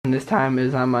and this time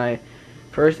is on my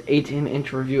first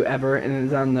 18-inch review ever, and it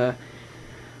is on the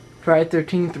Friday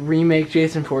 13th remake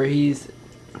Jason Voorhees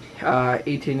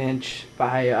 18-inch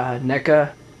by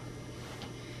Neca.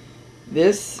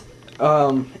 This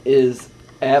is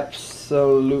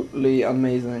absolutely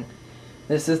amazing.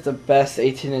 This is the best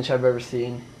 18-inch I've ever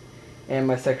seen, and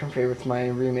my second favorite is my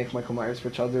remake Michael Myers,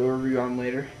 which I'll do a review on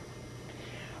later.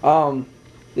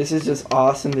 This is just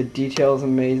awesome. The detail is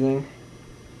amazing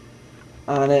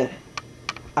on it.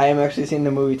 I am actually seeing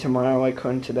the movie tomorrow. I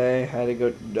couldn't today. I had to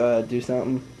go do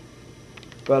something.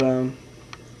 But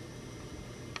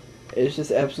it's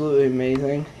just absolutely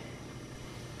amazing.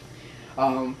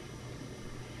 I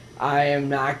am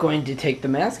not going to take the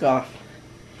mask off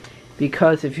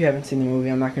because if you haven't seen the movie,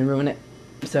 I'm not going to ruin it.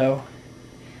 So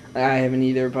I haven't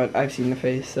either, but I've seen the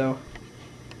face. So,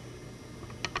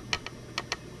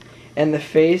 and the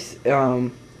face,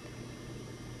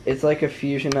 it's like a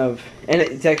fusion of, and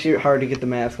it's actually hard to get the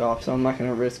mask off, so I'm not going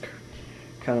to risk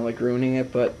kind of like ruining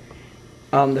it, but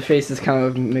the face is kind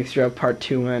of a mixture of part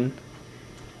 2 and,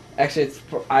 actually it's,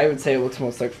 I would say it looks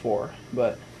most like 4,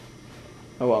 but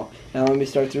oh well. Now let me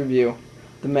start the review.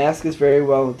 The mask is very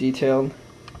well detailed.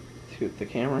 Scoot the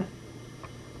camera.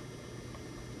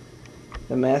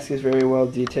 The mask is very well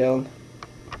detailed.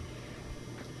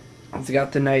 It's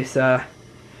got the nice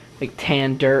like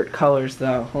tan dirt colors,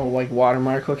 the little like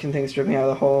watermark looking things dripping out of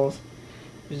the holes,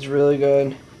 which is really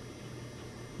good.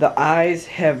 The eyes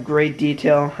have great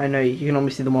detail. I know you can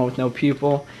only see the one with no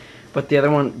pupil, but the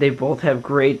other one, they both have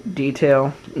great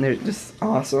detail, and they're just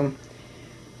awesome.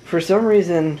 For some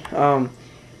reason,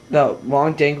 the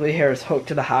long dangly hair is hooked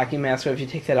to the hockey mask, so if you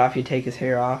take that off, you take his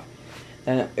hair off,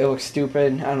 and it looks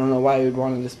stupid. I don't know why you would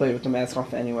want to display it with the mask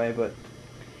off anyway, but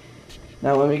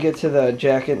now let me get to the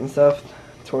jacket and stuff.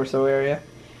 Torso area.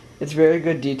 It's very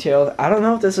good detailed. I don't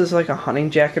know if this is like a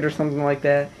hunting jacket or something like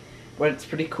that, but it's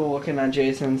pretty cool looking on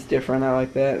Jason. It's different. I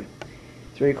like that.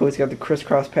 It's very cool. He's got the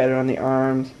crisscross pattern on the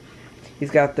arms.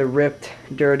 He's got the ripped,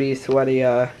 dirty, sweaty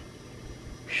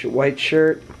white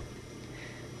shirt.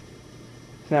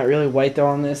 It's not really white though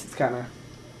on this. It's kind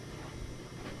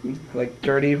of like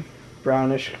dirty,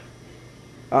 brownish.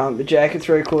 The jacket's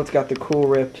very cool. It's got the cool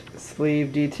ripped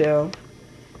sleeve detail.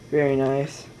 Very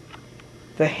nice.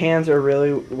 The hands are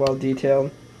really well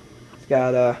detailed. It's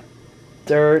got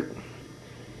dirt,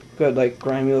 good like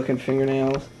grimy looking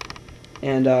fingernails,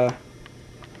 and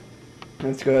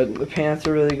that's good. The pants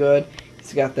are really good.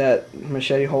 He's got that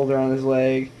machete holder on his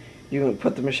leg. You can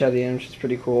put the machete in, which is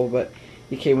pretty cool, but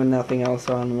he came with nothing else,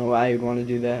 so I don't know why you'd want to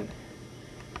do that.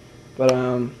 But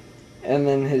and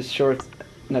then his shorts,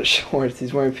 not shorts,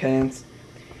 he's wearing pants.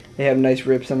 They have nice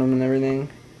rips on them and everything.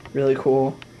 Really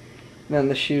cool. And then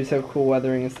the shoes have cool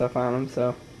weathering and stuff on them,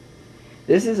 so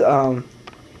this is,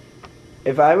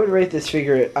 if I would rate this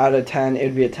figure out of 10, it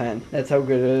would be a 10. That's how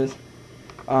good it is.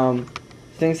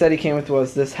 Things that he came with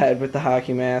was this head with the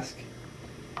hockey mask,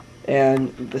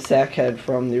 and the sack head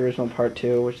from the original part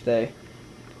 2, which they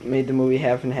made the movie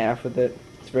half and half with it.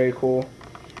 It's very cool.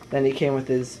 Then he came with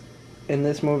his, in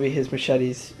this movie, his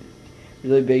machete's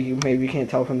really big. Maybe you can't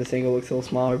tell from this angle, it looks a little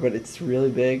smaller, but it's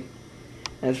really big,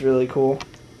 and it's really cool.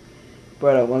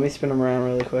 But let me spin him around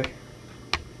really quick.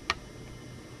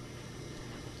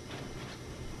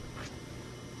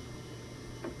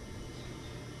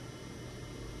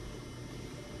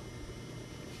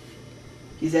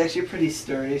 He's actually pretty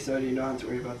sturdy, so you don't have to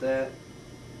worry about that.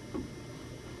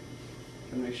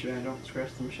 Gotta make sure I don't scratch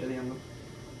the machete on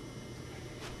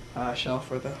the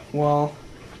shelf or the wall.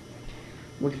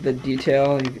 Look at the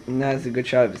detail, and that's a good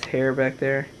shot of his hair back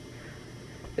there.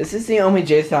 This is the only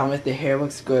Jason helmet the hair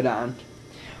looks good on.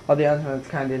 All the other ones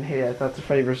kind of didn't hate it. I thought the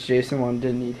Freddy vs. Jason one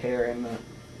didn't need hair, and the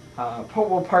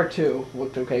well, part 2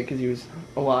 looked okay because he was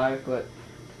alive, but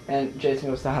and Jason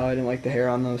Goes to Hell, I didn't like the hair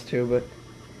on those two, but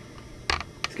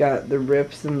it's got the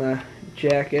rips in the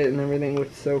jacket and everything, which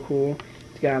is so cool.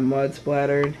 It's got mud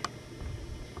splattered.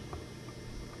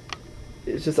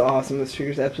 It's just awesome. This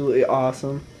figure's absolutely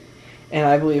awesome, and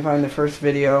I believe I'm the first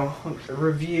video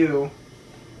review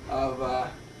of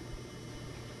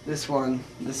this one,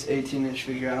 this 18-inch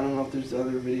figure. I don't know if there's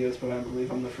other videos, but I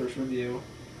believe I'm the first review,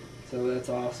 so that's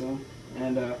awesome.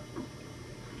 And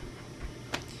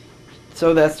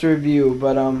so that's the review,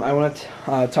 but I want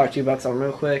to talk to you about something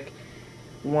real quick.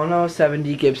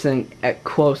 1070 Gibson at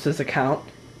closest account.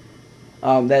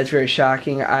 That's very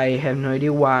shocking. I have no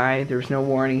idea why. There was no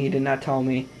warning. He did not tell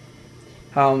me.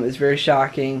 It's very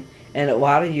shocking, and a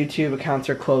lot of YouTube accounts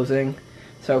are closing.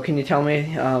 So can you tell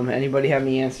me, anybody have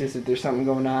any answers if there's something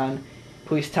going on?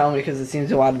 Please tell me, because it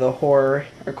seems a lot of the horror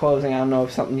are closing. I don't know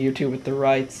if something YouTube with the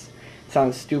rights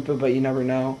sounds stupid, but you never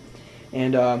know.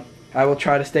 and I will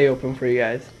try to stay open for you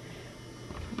guys.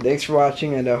 Thanks for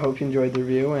watching, and I hope you enjoyed the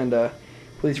review, and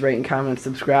please rate and comment and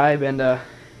subscribe, and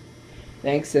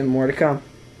thanks, and more to come.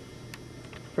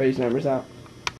 Freddysnightmares out.